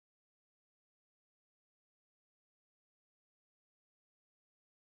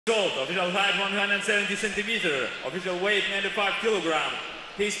official height 170 centimeters, official weight 95 kilograms.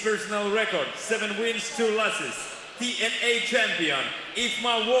 His personal record 7 wins, 2 losses. TNA champion,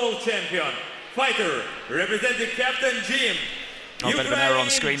 IFMA world champion, fighter, representing Captain Jim. A bit of an error on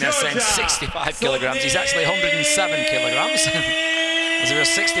the screen there saying 65 kilograms. He's actually 107 kilograms. As he was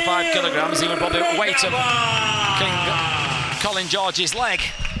 65 kilograms, he would probably weight of Colin George's leg.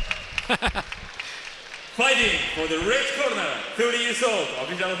 Fighting for the red corner, 30 years old,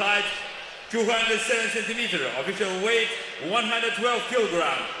 official height 207 centimeters, official weight 112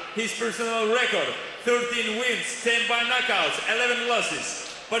 kilograms. His personal record 13 wins, 10 by knockouts, 11 losses.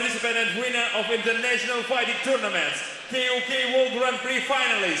 Participant and winner of international fighting tournaments, KOK World Grand Prix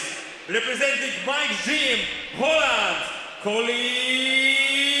finalist, representing Mike's Gym, Holland, Colin.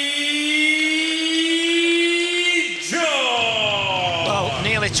 Well,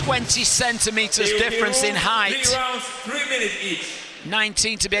 nearly 20 centimeters difference in height. 3 rounds, 3 minutes each.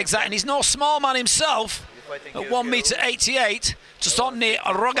 19 to be exact, and he's no small man himself. At 1m88, Tsotne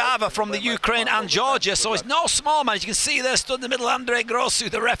Rogava from the Ukraine and Georgia, so he's no small man. As you can see there, stood in the middle, Andrei Grosu,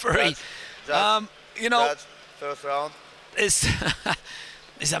 the referee. You know, first round.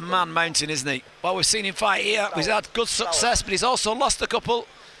 He's a man mountain, isn't he? Well, we've seen him fight here. He's had good success, but he's also lost a couple.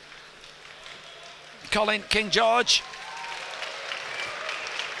 Colin King George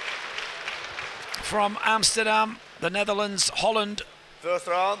from Amsterdam, the Netherlands, Holland. First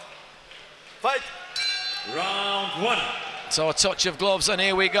round, fight. Round 1. So a touch of gloves, and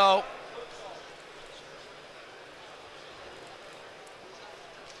here we go.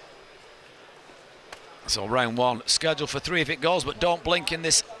 So round 1, scheduled for 3 if it goes, but don't blink in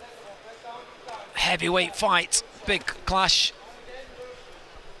this heavyweight fight. Big clash.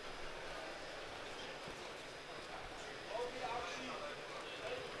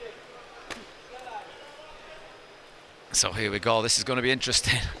 So here we go, this is going to be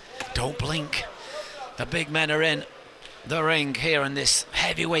interesting. Don't blink. The big men are in the ring here in this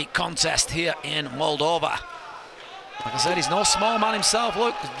heavyweight contest here in Moldova. Like I said, he's no small man himself.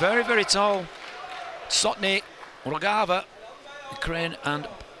 Look, he's very, very tall. Tsotne Rogava, Ukraine and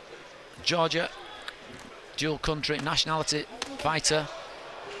Georgia, dual country nationality fighter,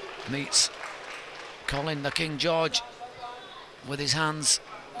 meets Colin the King George with his hands,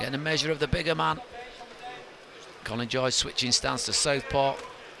 getting a measure of the bigger man. Colin George switching stance to southpaw.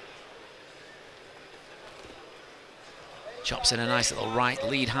 Chops in a nice little right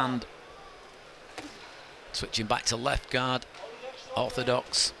lead hand. Switching back to left guard,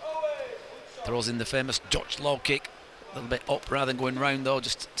 orthodox. Throws in the famous Dutch low kick. A little bit up rather than going round though,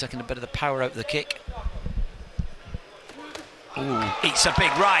 just taking a bit of the power out of the kick. Ooh, eats a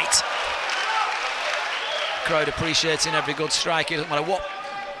big right. Crowd appreciating every good strike. It doesn't matter what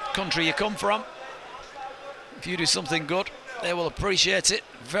country you come from. If you do something good, they will appreciate it.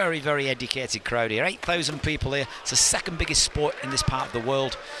 Very, very educated crowd here. 8,000 people here. It's the second biggest sport in this part of the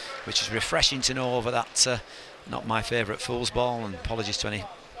world, which is refreshing to know over that. Not my favourite foosball, and apologies to any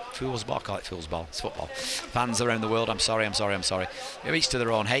foosball. I call it foosball. It's football. Fans around the world, I'm sorry. Each to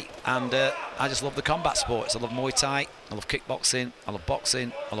their own. Hey, and I just love the combat sports. I love Muay Thai. I love kickboxing. I love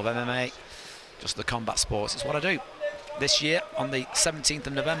boxing. I love MMA. Just the combat sports. It's what I do. This year, on the 17th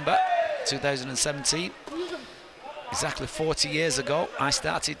of November, 2017. Exactly 40 years ago, I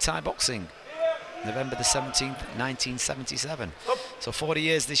started Thai boxing. November the 17th, 1977. So 40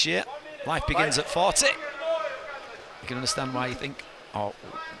 years this year. Life begins at 40. You can understand why you think, or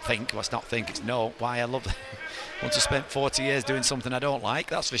think, well, it's not think, it's know, why I love want to spend 40 years doing something I don't like,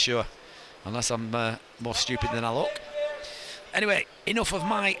 that's for sure. Unless I'm more stupid than I look. Anyway, enough of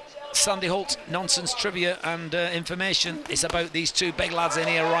my Sandy Holt nonsense trivia and information. It's about these two big lads in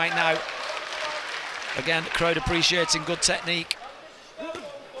here right now. Again, crowd appreciating good technique.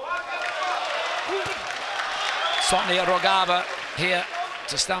 Tsotne Rogava here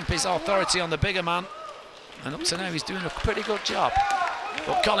to stamp his authority on the bigger man. And up to now, he's doing a pretty good job.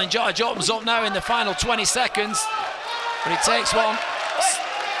 But Colin George opens up now in the final 20 seconds. But he takes one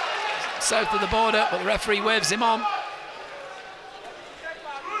south of the border, but the referee waves him on.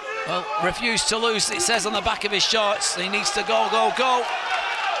 Well, refused to lose, it says on the back of his shorts. He needs to go, go, go.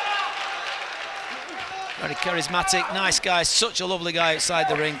 Very charismatic, nice guy, such a lovely guy outside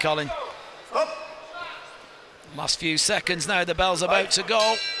the ring, Colin. Last few seconds now, the bell's about to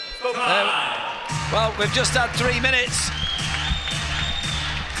go. Well, we've just had 3 minutes.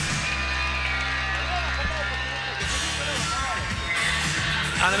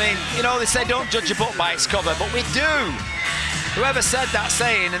 And I mean, you know, they say don't judge a book by its cover, but we do. Whoever said that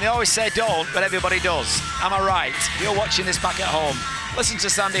saying, and they always say don't, but everybody does. Am I right? If you're watching this back at home, listen to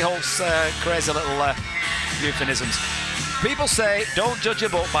Sandy Holt's crazy little euphemisms. People say, don't judge a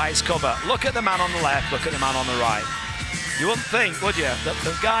book by its cover. Look at the man on the left, look at the man on the right. You wouldn't think, would you, that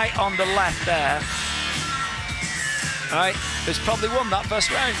the guy on the left there, right, who's probably won that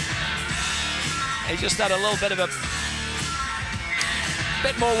first round. He just had a little bit of a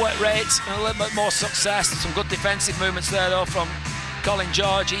bit more work rate and a little bit more success. Some good defensive movements there, though, from Colin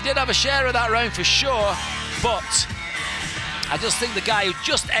George. He did have a share of that round for sure, but I just think the guy who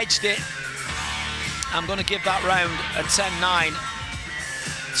just edged it, I'm going to give that round a 10-9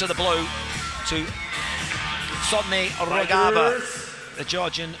 to the blue, to Tsotne Rogava, the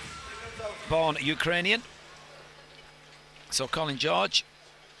Georgian-born Ukrainian. So Colin George,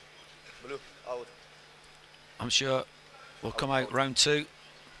 Blue, out. I'm sure, will come out round 2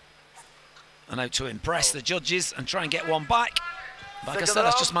 and out to impress the judges and try and get one back. Like I said,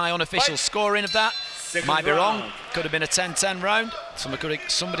 that's just my unofficial scoring of that. Might be wrong. Could have been a 10-10 round.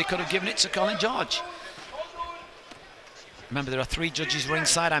 Somebody could have given it to Colin George. Remember, there are 3 judges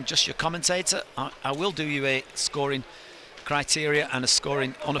ringside. I'm just your commentator. I will do you a scoring criteria and a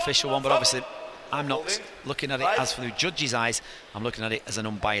scoring unofficial one, but obviously I'm not looking at it as through judges' eyes. I'm looking at it as an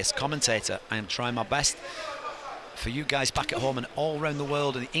unbiased commentator. I am trying my best for you guys back at home and all around the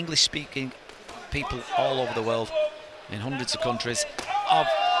world, and the English-speaking people all over the world, in hundreds of countries.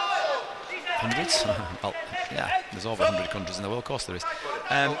 Hundreds? Well, yeah, there's over 100 countries in the world, of course there is.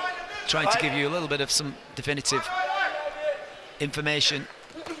 Trying to give you a little bit of some definitive information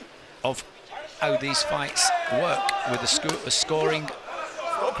of how these fights work with the scoring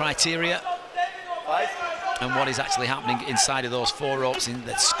criteria and what is actually happening inside of those 4 ropes in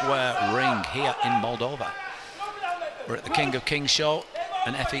the square ring here in Moldova. We're at the King of Kings show,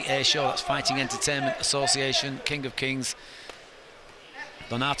 an FEA show, that's Fighting Entertainment Association. King of Kings,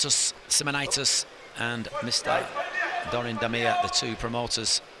 Donatus Simonitis and Mr. Dorin Damir, the 2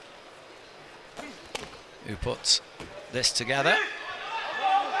 promoters who put this together.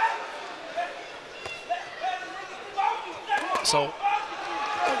 So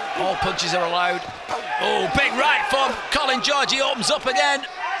all punches are allowed. Oh, big right from Colin George. He opens up again.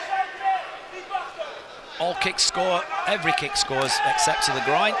 All kicks score. Every kick scores except to the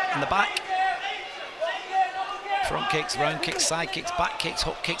groin and the back. Front kicks, round kicks, side kicks, back kicks,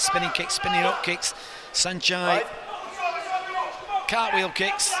 hook kicks, spinning up kicks, Sanchai, cartwheel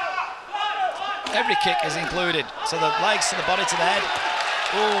kicks. Every kick is included. So the legs to the body to the head.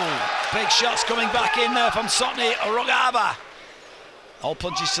 Oh, big shots coming back in there from Tsotne Rogava. All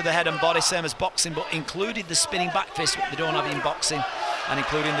punches to the head and body, same as boxing, but included the spinning back fist, what they don't have in boxing, and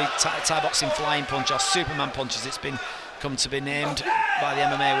including the Thai boxing flying punch, or Superman punches, it's come to be named by the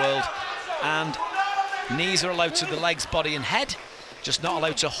MMA world. And knees are allowed to the legs, body and head, just not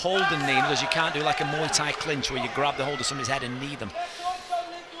allowed to hold the knee, because you can't do like a Muay Thai clinch where you grab the hold of somebody's head and knee them.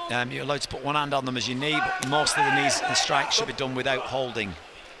 You're allowed to put one hand on them as you knee, but most of the knees and strikes should be done without holding.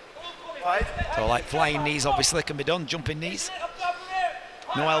 So like flying knees obviously can be done, jumping knees.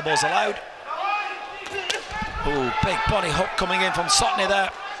 No elbows allowed. Oh, big body hook coming in from Tsotne there.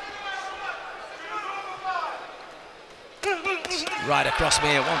 Right across me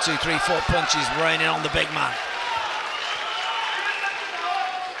here, 1, 2, 3, 4 punches raining on the big man.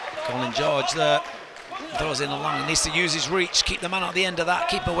 Colin George there, throws in a long, he needs to use his reach, keep the man at the end of that,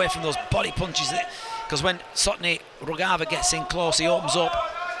 keep away from those body punches, because when Tsotne Rogava gets in close, he opens up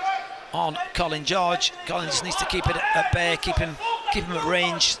on Colin George. Colin just needs to keep it at bay, keep him at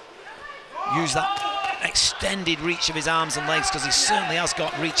range, use that extended reach of his arms and legs, because he certainly has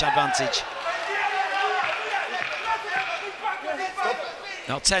got reach advantage.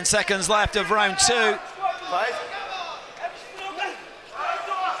 Now 10 seconds left of round 2.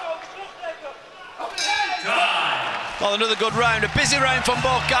 Well, another good round, a busy round from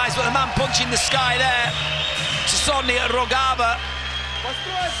both guys, but the man punching the sky there, Tsotne Rogava,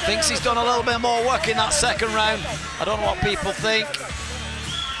 thinks he's done a little bit more work in that second round. I don't know what people think.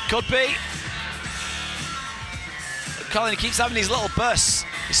 Could be. But Colin, he keeps having these little bursts.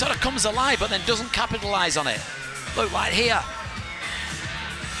 He sort of comes alive, but then doesn't capitalise on it. Look, like here.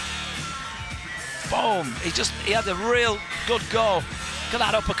 Boom. He had a real good go. Look at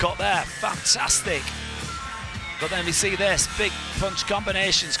that uppercut there. Fantastic. But then we see this, big punch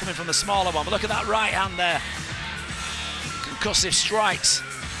combinations coming from the smaller one. But look at that right hand there. Concussive strikes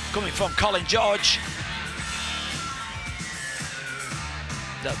coming from Colin George.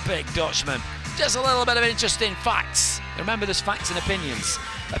 The big Dutchman. Just a little bit of interesting facts. Remember, there's facts and opinions.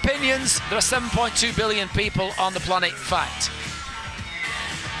 Opinions, there are 7.2 billion people on the planet. Fact.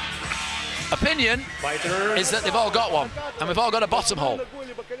 Opinion is that they've all got one, and we've all got a bottom hole.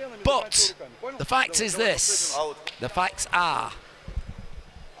 But the fact is this. The facts are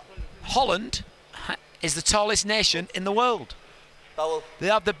Holland is the tallest nation in the world. Towel. They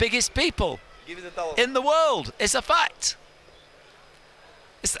have the biggest people Give me the towel. in the world. It's a fact.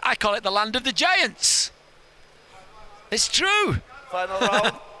 I call it the land of the giants. It's true. Final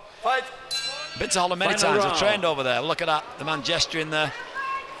round. Fight. Been to Holland many Final times. round. I've trained over there. Look at that. The man gesturing there.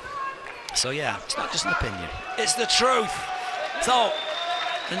 So yeah, it's not just an opinion. It's the truth. So,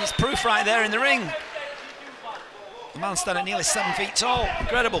 and it's proof right there in the ring. The man standing nearly 7 feet tall.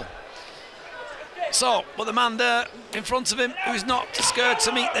 Incredible. So, but the man there in front of him who's not scared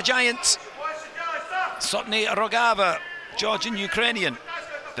to meet the giant. Tsotne Rogava, Georgian Ukrainian.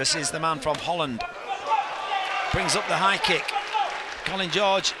 This is the man from Holland. Brings up the high kick. Colin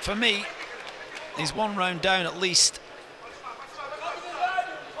George, for me, he's 1 round down at least.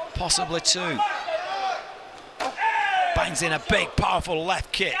 Possibly 2. Bangs in a big, powerful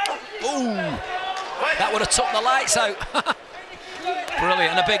left kick. Ooh, that would have took the lights out.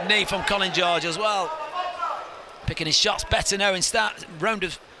 Brilliant, and a big knee from Colin George as well. Picking his shots better now in start of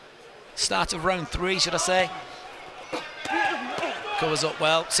round 3, should I say. Covers up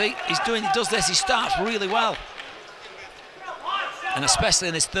well. See, he does this, he starts really well. And especially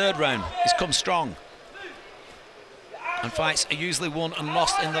in this 3rd round, he's come strong. And fights are usually won and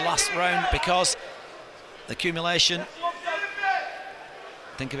lost in the last round because the accumulation,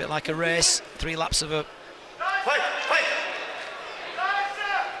 think of it like a race, 3 laps of a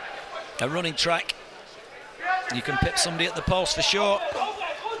running track. You can pip somebody at the post for sure.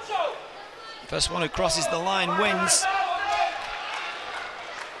 First one who crosses the line wins.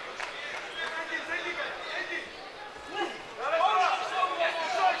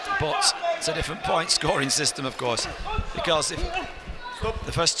 But it's a different point scoring system, of course, because if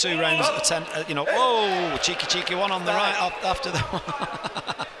the first 2 rounds are 10, you know, whoa, cheeky one on the right after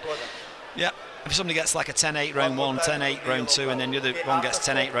the yeah, if somebody gets like a 10-8 round 1, 10-8 round 2, and then the other one gets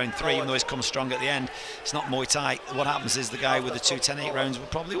 10-8 round 3, even though he's come strong at the end, it's not Muay Thai. What happens is the guy with the 2 10-8 rounds will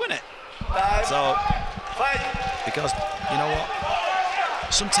probably win it. So, because, you know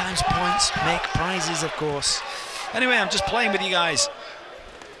what, sometimes points make prizes, of course. Anyway, I'm just playing with you guys.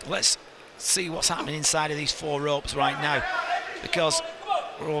 Let's see what's happening inside of these 4 ropes right now, because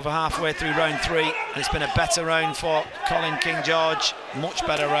we're over halfway through round 3 and it's been a better round for Colin King George, much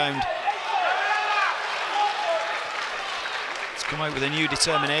better round. He's come out with a new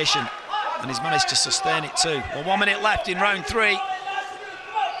determination and he's managed to sustain it too. Well, 1 minute left in round 3.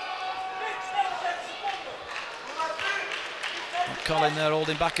 Colin there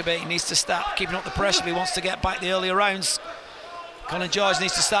holding back a bit. He needs to start keeping up the pressure if he wants to get back the earlier rounds. Colin George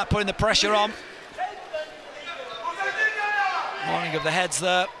needs to start putting the pressure on. Morning of the heads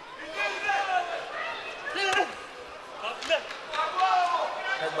there.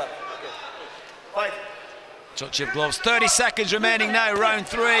 Touch of gloves. 30 seconds remaining now, round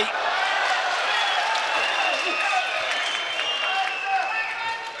 3.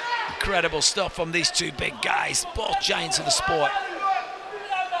 Incredible stuff from these 2 big guys, both giants of the sport.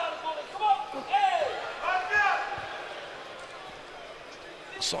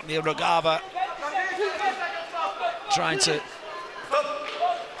 Tsotne Rogava trying to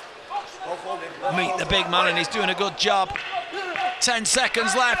meet the big man, and he's doing a good job. 10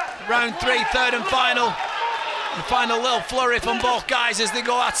 seconds left, round 3, 3rd and final. The final little flurry from both guys as they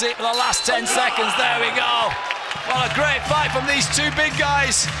go at it for the last 10 seconds. There we go. What a great fight from these 2 big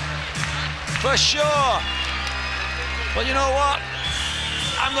guys, for sure. But you know what?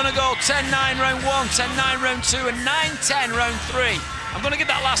 I'm going to go 10-9 round 1, 10-9 round 2, and 9-10 round 3. I'm going to give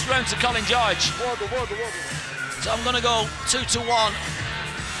that last round to Colin George. So I'm going to go 2-1.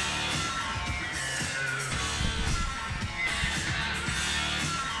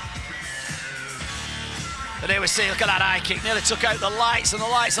 But here we see, look at that high kick. Nearly took out the lights, and the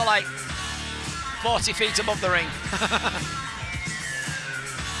lights are like 40 feet above the ring.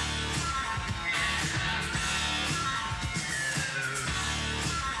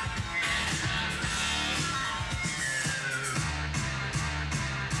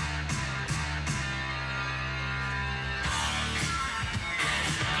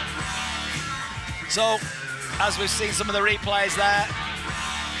 So, as we've seen some of the replays there,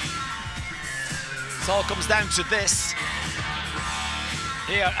 it all comes down to this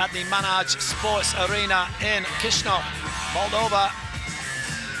here at the Manaj Sports Arena in Chisinau, Moldova.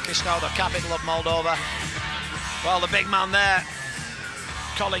 Chisinau, the capital of Moldova. Well, the big man there,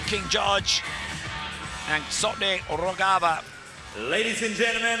 Colin King George and Tsotne Rogava. Ladies and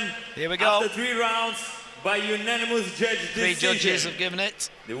gentlemen, here we go. After 3 rounds, by unanimous judge decision, 3 judges have given it.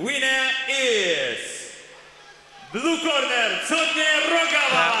 The winner is blue corner, Tsotne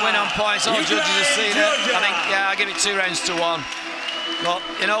Rogava. Win on points, all judges have seen it. I think, yeah, I'll give it 2 rounds to 1. But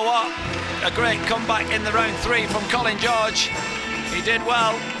you know what? A great comeback in the round 3 from Colin George. He did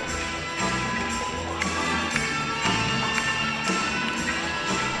well.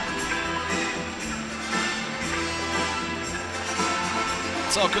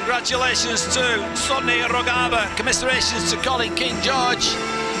 So congratulations to Tsotne Rogava, commiserations to Colin King George.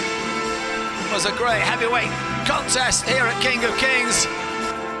 It was a great heavyweight contest here at King of Kings.